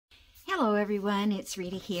everyone, it's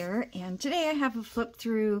Rita here, and today I have a flip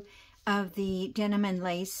through of the Denim and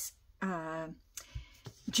Lace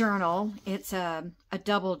journal. It's a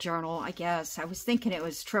double journal, I guess. I was thinking it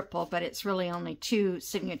was triple, but it's really only 2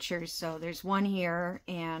 signatures, so there's one here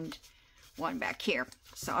and one back here.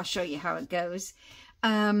 So I'll show you how it goes.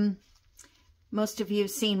 Most of you have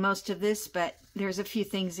seen most of this, but there's a few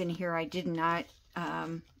things in here I did not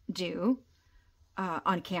do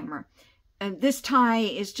on camera. This tie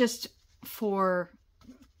is just for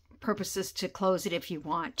purposes to close it if you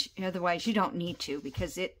want. Otherwise, you don't need to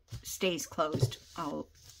because it stays closed all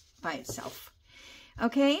by itself.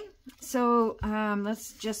 Okay, so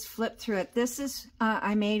let's just flip through it. This is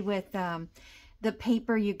I made with the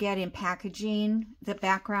paper you get in packaging. The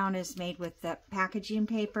background is made with the packaging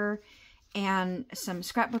paper and some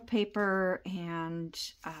scrapbook paper and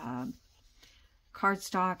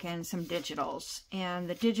cardstock and some digitals. And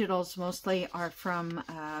the digitals mostly are from,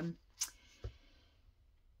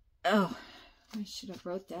 oh, I should have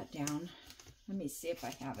wrote that down. Let me see if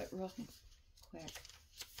I have it real quick.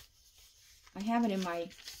 I have it in my,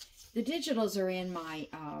 the digitals are in my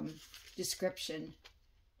description,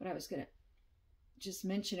 but I was going to just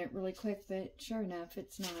mention it really quick, but sure enough,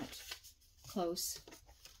 it's not close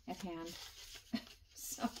at hand.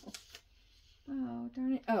 So, oh,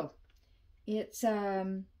 darn it. Oh, it's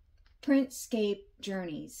Printscape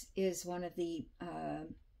Journeys is one of the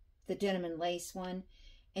Denim and Lace one.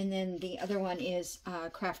 And then the other one is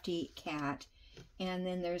Crafty Cat. And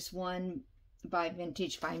then there's one by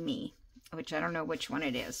Vintage by Me, which I don't know which one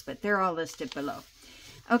it is, but they're all listed below.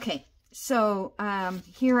 Okay, so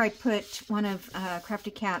here I put one of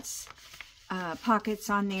Crafty Cat's pockets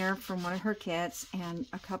on there from one of her kits and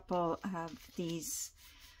a couple of these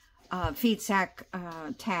feed sack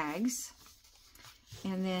tags.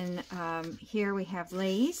 And then here we have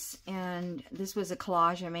lace, and this was a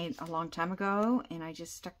collage I made a long time ago, and I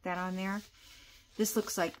just stuck that on there. This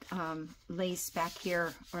looks like lace back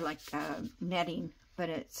here, or like netting, but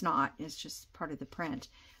it's not. It's just part of the print,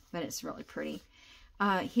 but it's really pretty.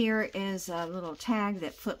 Here is a little tag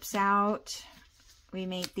that flips out. We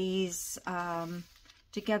made these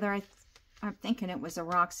together. I'm thinking it was a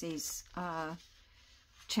Roxy's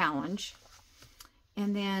challenge.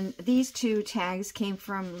 And then these 2 tags came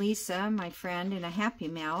from Lisa, my friend, in a Happy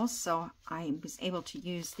Mail, so I was able to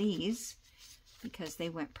use these because they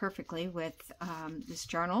went perfectly with this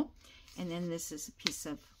journal. And then this is a piece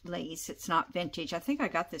of lace. It's not vintage. I think I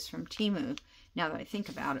got this from Temu, now that I think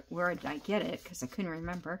about it. Where did I get it? Because I couldn't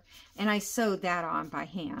remember. And I sewed that on by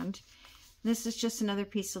hand. This is just another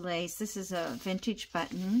piece of lace. This is a vintage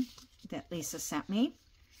button that Lisa sent me.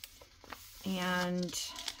 And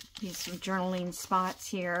these some journaling spots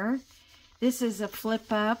here. This is a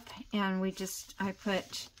flip up, and I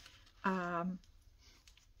put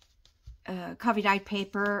coffee dyed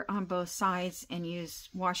paper on both sides and used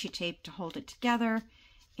washi tape to hold it together,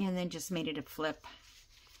 and then just made it a flip.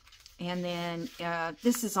 And then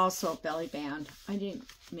this is also a belly band. I didn't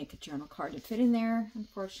make a journal card to fit in there.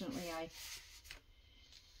 Unfortunately,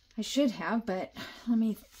 I should have, but let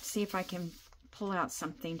me see if I can pull out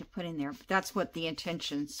something to put in there. But that's what the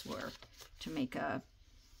intentions were, to make a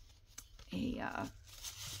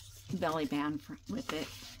belly band with it,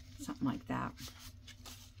 something like that.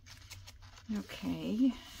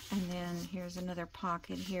 Okay, and then here's another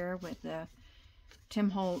pocket here with the Tim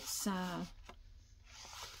Holtz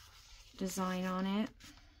design on it.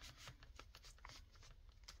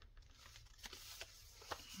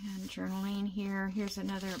 And journaling here. Here's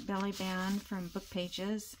another belly band from Book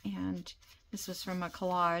Pages, and this was from a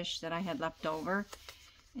collage that I had left over.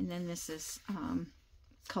 And then this is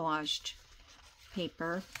collaged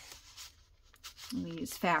paper. We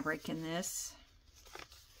use fabric in this.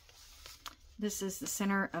 This is the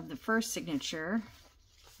center of the first signature.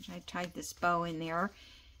 I tied this bow in there.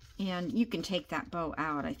 And you can take that bow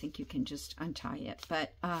out. I think you can just untie it.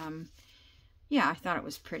 But yeah, I thought it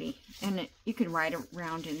was pretty. And you can ride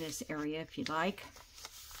around in this area if you'd like.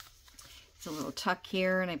 It's a little tuck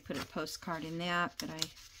here, and I put a postcard in that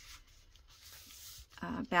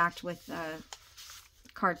I backed with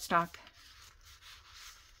cardstock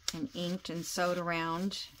and inked and sewed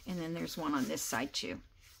around. And then there's one on this side too.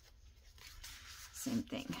 Same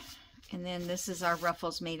thing. And then this is our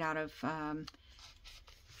ruffles made out of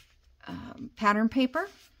pattern paper.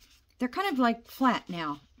 They're kind of like flat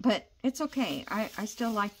now, but it's okay. I still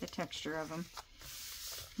like the texture of them.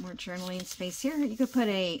 More journaling space here. You could put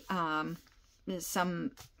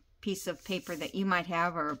some piece of paper that you might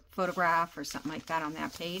have, or a photograph or something like that on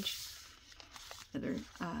that page. Another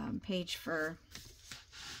page for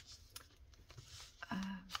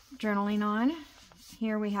journaling on.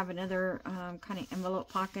 here we have another kind of envelope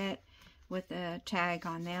pocket with a tag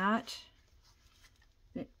on that.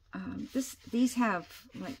 These have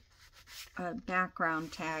like a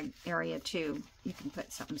background tag area too. You can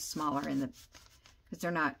put something smaller in the, because they're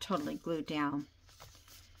not totally glued down.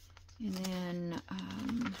 And then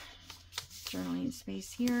journaling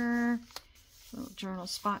space here, little journal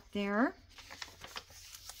spot there.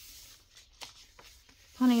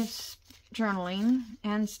 Plenty of journaling,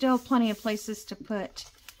 and still plenty of places to put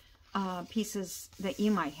pieces that you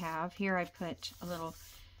might have. Here I put a little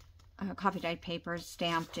coffee dyed paper,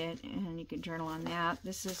 stamped it, and you can journal on that.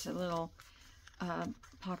 This is a little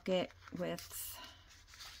pocket with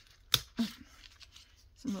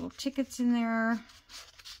some little tickets in there,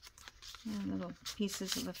 and little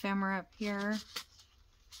pieces of ephemera up here.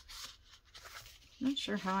 Not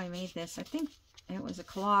sure how I made this. I think it was a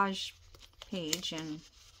collage page, and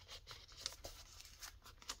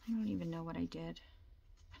I don't even know what I did.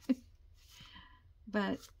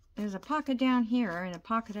 But there's a pocket down here and a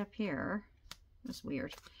pocket up here. That's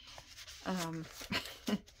weird.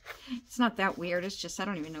 It's not that weird. It's just I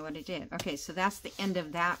don't even know what I did. Okay, so that's the end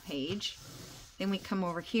of that page. Then we come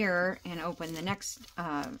over here and open the next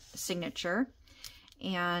signature.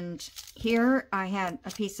 And here I had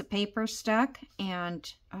a piece of paper stuck,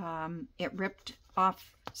 and it ripped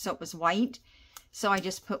off, so it was white. So I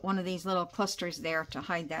just put one of these little clusters there to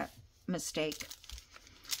hide that mistake.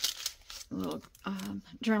 A little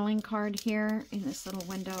journaling card here in this little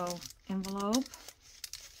window envelope.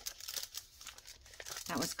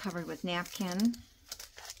 That was covered with napkin.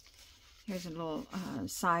 Here's a little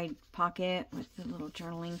side pocket with the little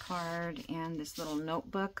journaling card and this little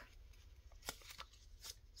notebook.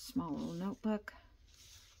 Small little notebook.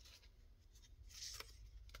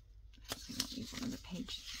 I don't leave one of the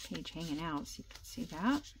page hanging out so you can see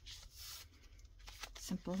that.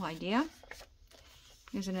 Simple idea.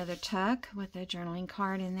 Here's another tuck with a journaling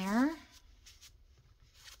card in there.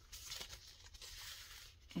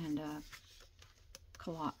 And a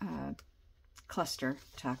cluster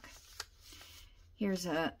tuck. Here's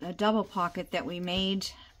a double pocket that we made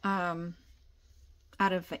out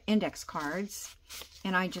of index cards.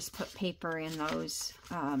 And I just put paper in those.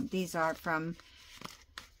 These are from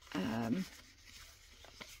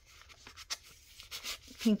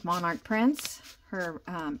Pink Monarch Prints, her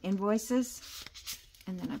invoices.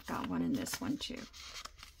 And then I've got one in this one too.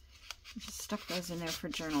 I just stuck those in there for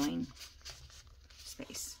journaling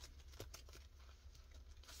space.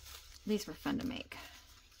 These were fun to make.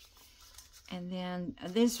 And then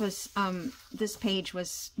this was, this page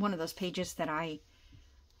was one of those pages that I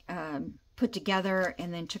put together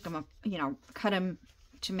and then took them up, you know, cut them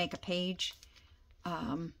to make a page.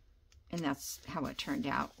 And that's how it turned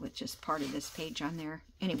out, with just part of this page on there.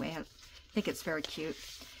 Anyway, I think it's very cute.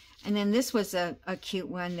 And then this was a cute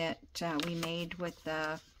one that we made with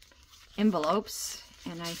the envelopes.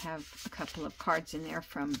 And I have a couple of cards in there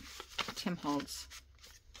from Tim Holtz.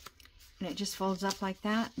 And it just folds up like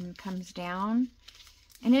that and comes down.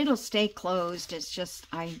 And it'll stay closed. It's just,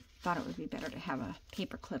 I thought it would be better to have a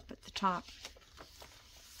paper clip at the top.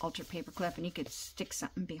 Ultra paper clip. And you could stick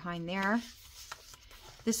something behind there.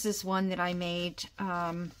 This is one that I made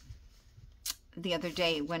the other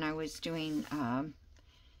day when I was doing...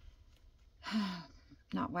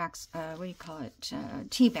 not wax, what do you call it,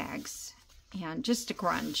 tea bags, and just a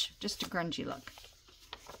grungy look.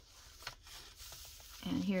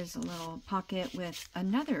 And here's a little pocket with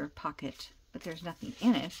another pocket, but there's nothing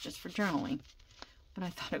in it, it's just for journaling. But I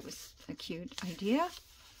thought it was a cute idea.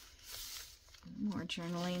 More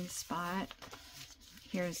journaling spot.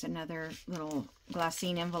 Here's another little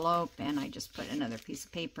glassine envelope, and I just put another piece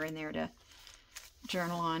of paper in there to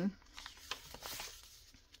journal on.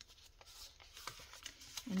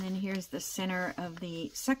 And then here's the center of the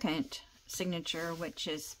second signature, which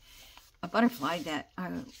is a butterfly that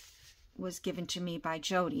was given to me by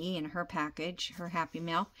Jody in her package, her Happy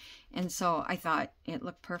Mail. And so I thought it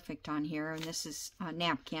looked perfect on here. And this is a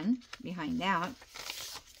napkin behind that.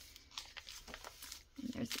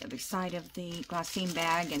 And there's the other side of the glassine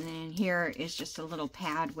bag. And then here is just a little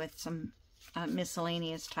pad with some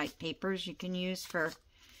miscellaneous type papers you can use for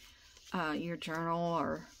your journal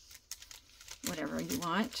or whatever you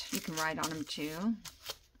want. You can write on them too.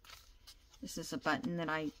 This is a button that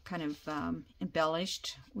I kind of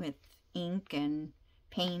embellished with ink and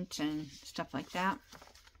paint and stuff like that.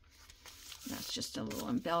 That's just a little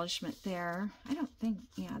embellishment there. I don't think,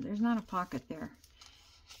 yeah, there's not a pocket there.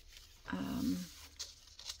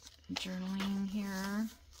 Journaling here.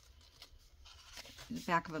 The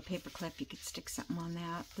back of a paper clip, you could stick something on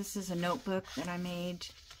that. This is a notebook that I made.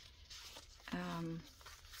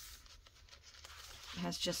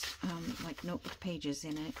 has just like notebook pages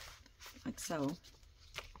in it, like so.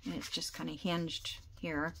 And it's just kind of hinged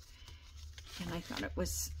here. And I thought it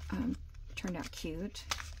was, turned out cute.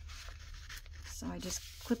 So I just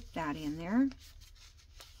clipped that in there.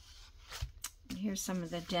 And here's some of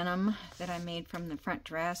the denim that I made from the front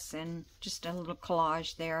dress, and just a little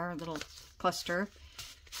collage there, a little cluster.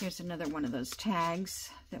 Here's another one of those tags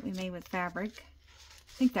that we made with fabric.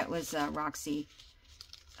 I think that was Roxy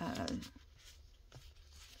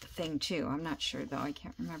thing too. I'm not sure though. I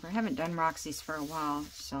can't remember. I haven't done Roxy's for a while.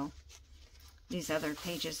 So these other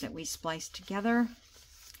pages that we spliced together.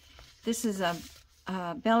 This is a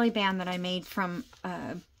belly band that I made from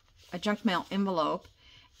a junk mail envelope,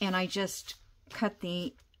 and I just cut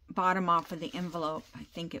the bottom off of the envelope, I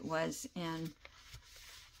think it was, and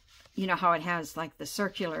you know how it has like the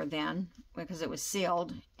circular then, because it was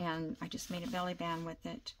sealed, and I just made a belly band with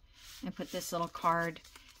it and put this little card,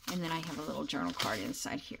 and then I have a little journal card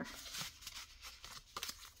inside here.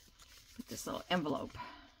 Put this little envelope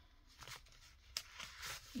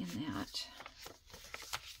in that.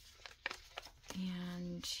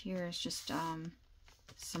 And here's just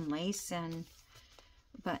some lace and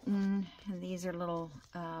button, and these are little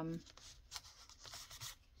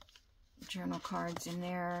journal cards in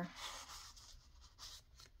there,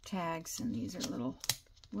 tags, and these are little,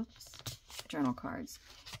 whoops, journal cards.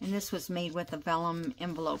 And this was made with a vellum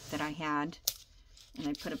envelope that I had, and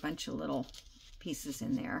I put a bunch of little pieces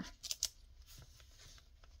in there.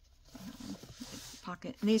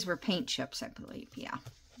 Pocket, these were paint chips, I believe. Yeah,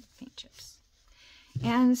 paint chips.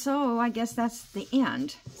 And so I guess that's the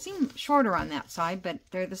end. Seem shorter on that side, but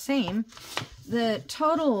they're the same. The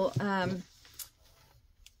total,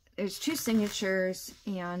 there's 2 signatures,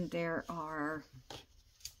 and there are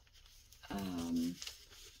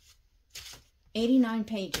 89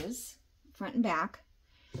 pages, front and back.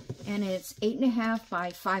 And it's 8.5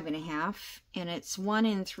 by 5.5, and it's 1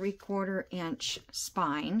 3/4 inch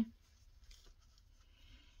spine.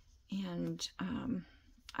 And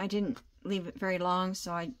I didn't leave it very long,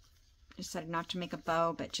 so I decided not to make a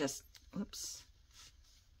bow, but just, whoops,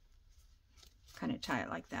 kind of tie it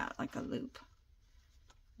like that, like a loop.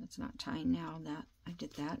 It's not tying now that I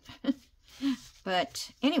did that.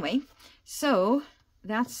 But anyway, so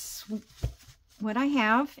that's what I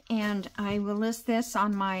have, and I will list this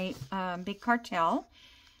on my big cartel.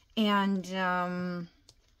 And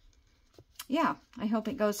yeah, I hope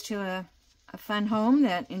it goes to a fun home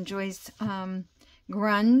that enjoys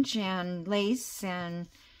grunge and lace and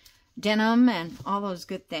denim and all those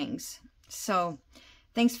good things. So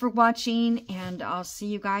thanks for watching, and I'll see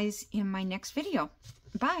you guys in my next video.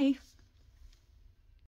 Bye.